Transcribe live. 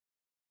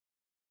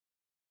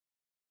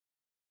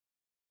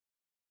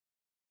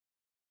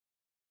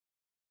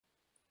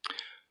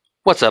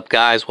What's up,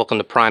 guys? Welcome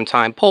to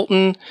Primetime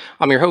Poulton.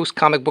 I'm your host,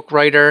 comic book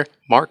writer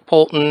Mark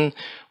Poulton,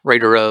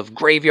 writer of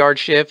Graveyard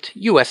Shift,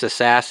 U.S.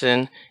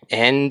 Assassin,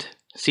 and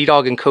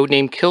SeaDog and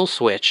Codename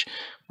Killswitch,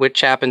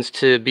 which happens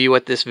to be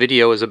what this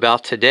video is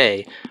about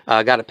today.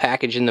 I got a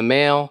package in the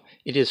mail.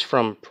 It is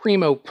from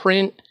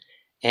Primoprint,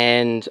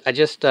 and I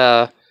just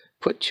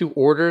put 2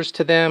 orders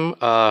to them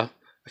a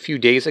few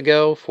days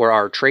ago for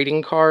our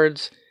trading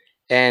cards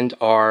and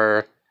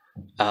our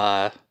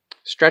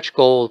stretch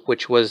goal,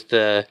 which was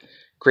the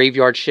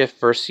Graveyard Shift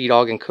versus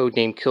SeaDog and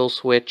Codename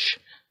Killswitch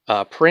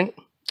print.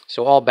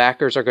 So all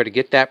backers are going to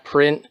get that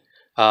print.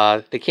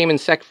 They came in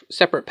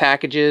separate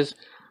packages.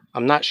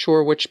 I'm not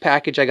sure which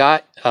package I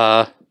got,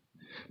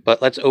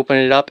 but let's open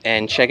it up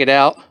and check it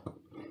out.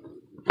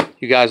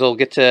 You guys will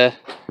get to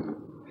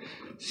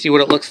see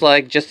what it looks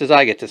like just as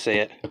I get to see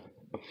it.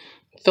 I'm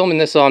filming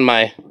this on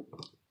my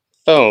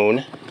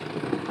phone,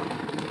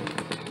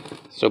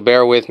 so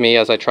bear with me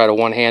as I try to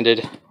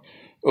one-handed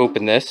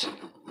open this.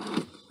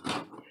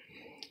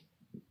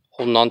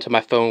 Holding on to my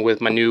phone with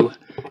my new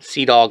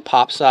SeaDog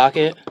pop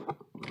socket,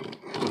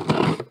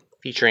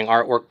 featuring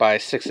artwork by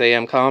 6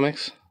 AM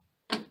Comics.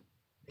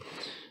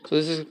 So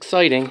this is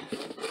exciting.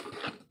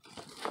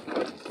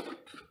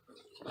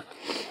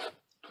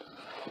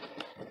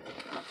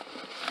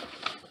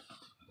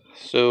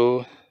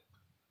 So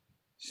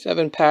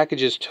 7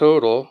 packages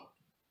total.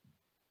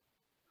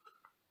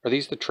 Are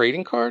these the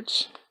trading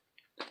cards?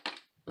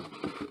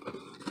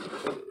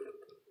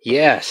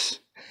 Yes.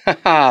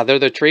 Haha, they're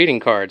the trading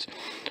cards.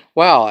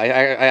 Wow, I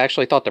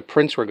actually thought the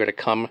prints were going to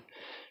come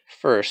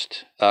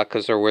first,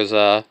 because there was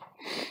a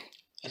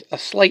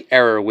slight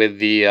error with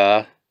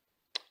the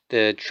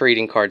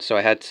trading cards, so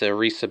I had to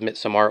resubmit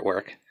some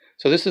artwork.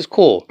 So this is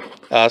cool.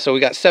 So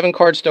we got 7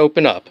 cards to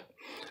open up.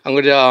 I'm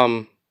going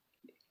to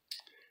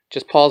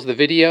just pause the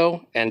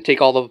video and take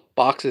all the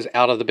boxes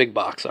out of the big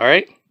box,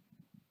 alright?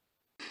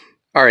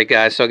 Alright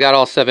guys, so I got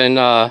all 7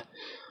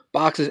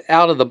 boxes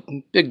out of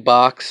the big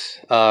box,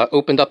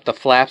 opened up the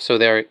flaps so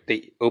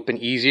they open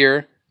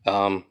easier.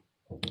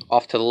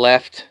 Off to the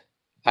left,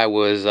 I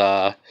was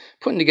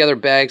putting together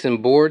bags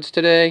and boards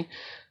today.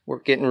 We're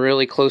getting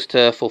really close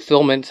to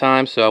fulfillment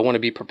time, so I want to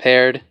be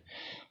prepared.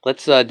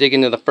 Let's dig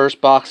into the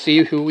first box,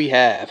 see who we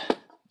have.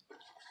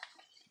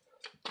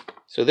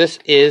 So this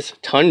is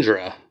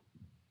Tundra.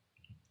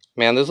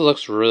 Man, this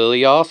looks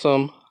really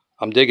awesome.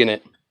 I'm digging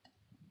it.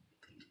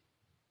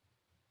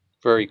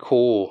 Very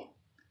cool.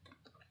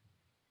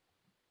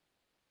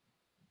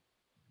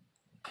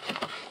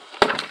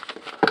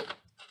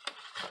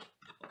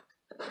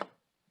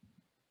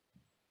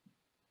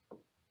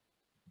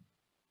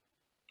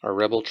 Our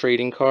Rebel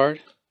trading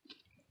card.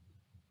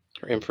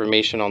 Our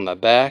information on the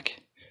back.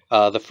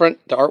 The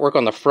artwork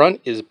on the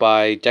front is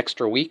by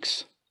Dexter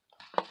Weeks.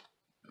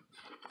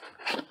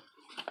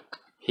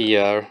 He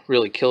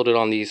really killed it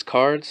on these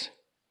cards.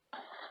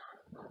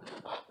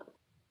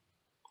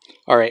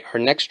 Alright, our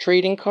next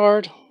trading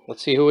card.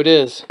 Let's see who it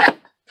is.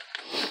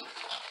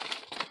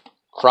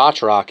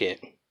 Crotch Rocket.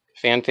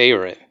 Fan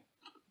favorite.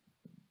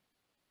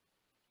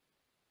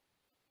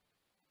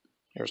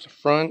 Here's the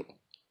front.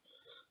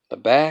 The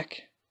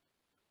back.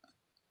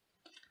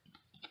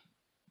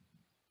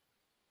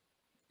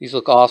 These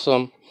look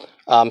awesome.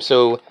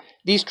 So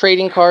these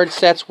trading card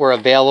sets were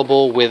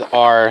available with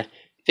our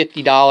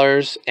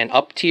 $50 and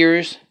up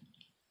tiers.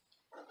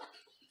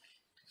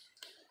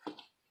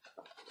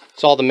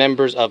 It's all the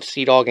members of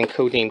SeaDog and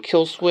Codename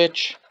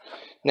Killswitch.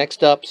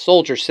 Next up,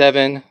 Soldier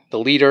 7, the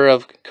leader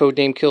of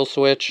Codename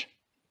Killswitch.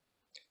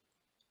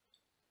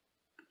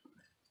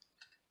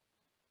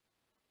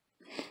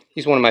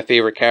 He's one of my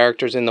favorite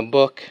characters in the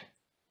book.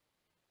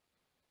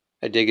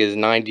 I dig his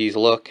 90s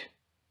look.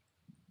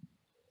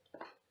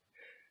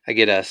 I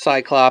get a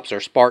Cyclops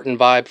or Spartan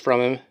vibe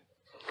from him.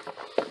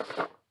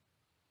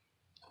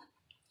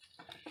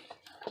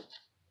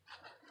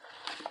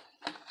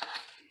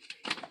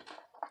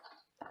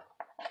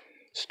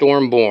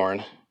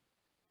 Stormborn,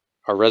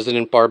 our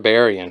resident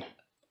barbarian.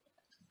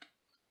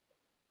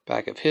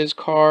 Back of his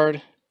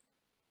card.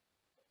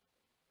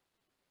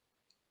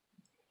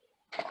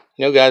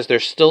 You know, guys,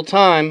 there's still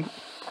time.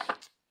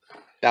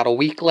 About a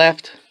week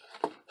left.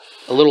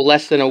 A little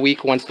less than a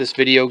week once this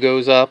video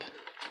goes up.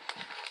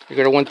 You're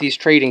going to want these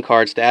trading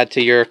cards to add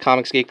to your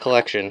Comicsgate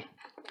collection.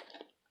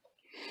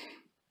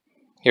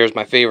 Here's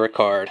my favorite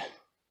card.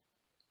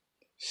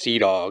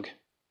 SeaDog.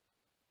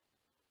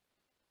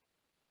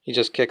 He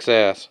just kicks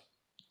ass.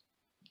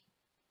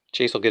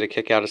 Chase will get a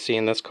kick out of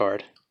seeing this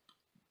card.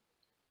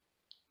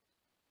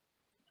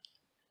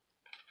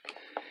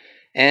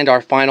 And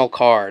our final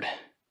card.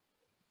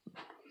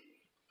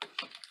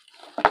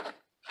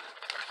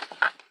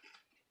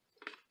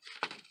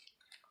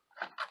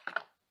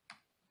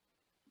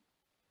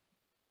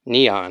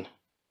 Neon.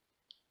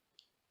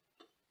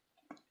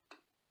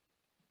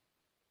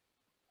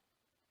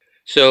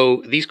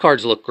 So these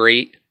cards look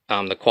great.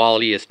 The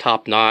quality is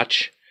top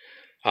notch.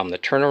 The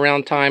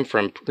turnaround time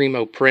from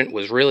Primoprint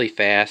was really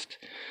fast.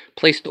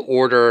 Placed the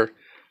order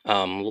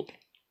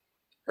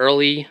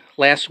early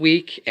last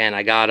week, and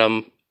I got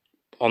them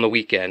on the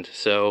weekend.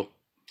 So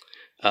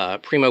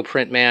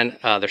Primoprint, man,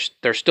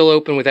 they're still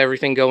open with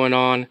everything going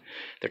on.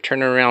 They're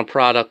turning around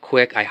product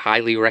quick. I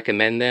highly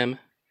recommend them.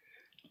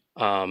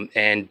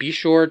 And be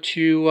sure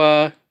to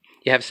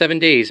you have 7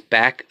 days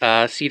back.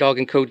 SeaDog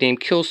and Codename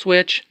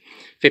Killswitch,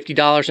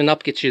 $50 and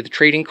up gets you the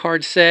trading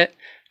card set.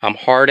 I'm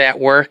hard at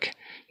work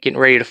getting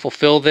ready to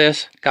fulfill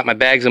this. Got my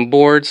bags and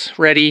boards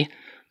ready.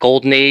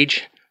 Golden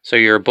Age, so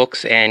your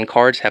books and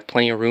cards have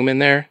plenty of room in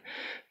there.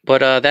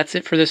 But that's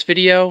it for this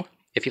video.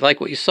 If you like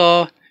what you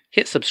saw,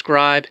 hit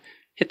subscribe,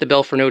 hit the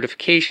bell for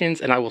notifications,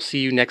 and I will see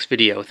you next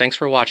video. Thanks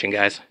for watching,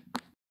 guys.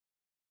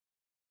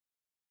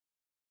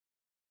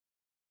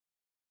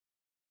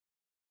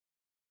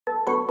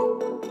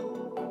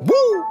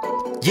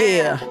 Woo!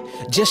 Yeah,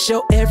 just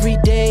your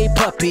everyday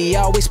puppy,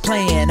 always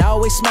playing,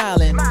 always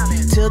smiling,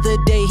 till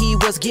the day he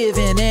was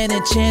given an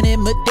enchanted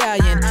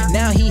medallion.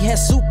 Now he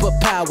has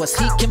superpowers,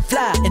 he can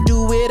fly and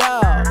do it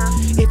all.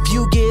 If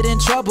you get in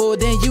trouble,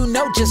 then you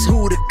know just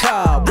who to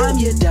call. I'm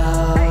your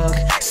dog,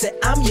 say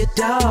I'm your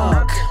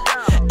dog.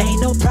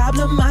 Ain't no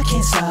problem I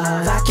can't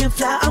solve. I can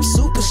fly, I'm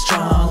super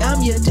strong.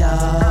 I'm your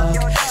dog,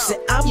 say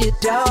I'm your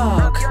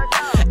dog,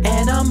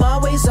 and I'm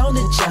always on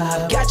the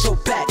job. Got your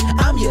back.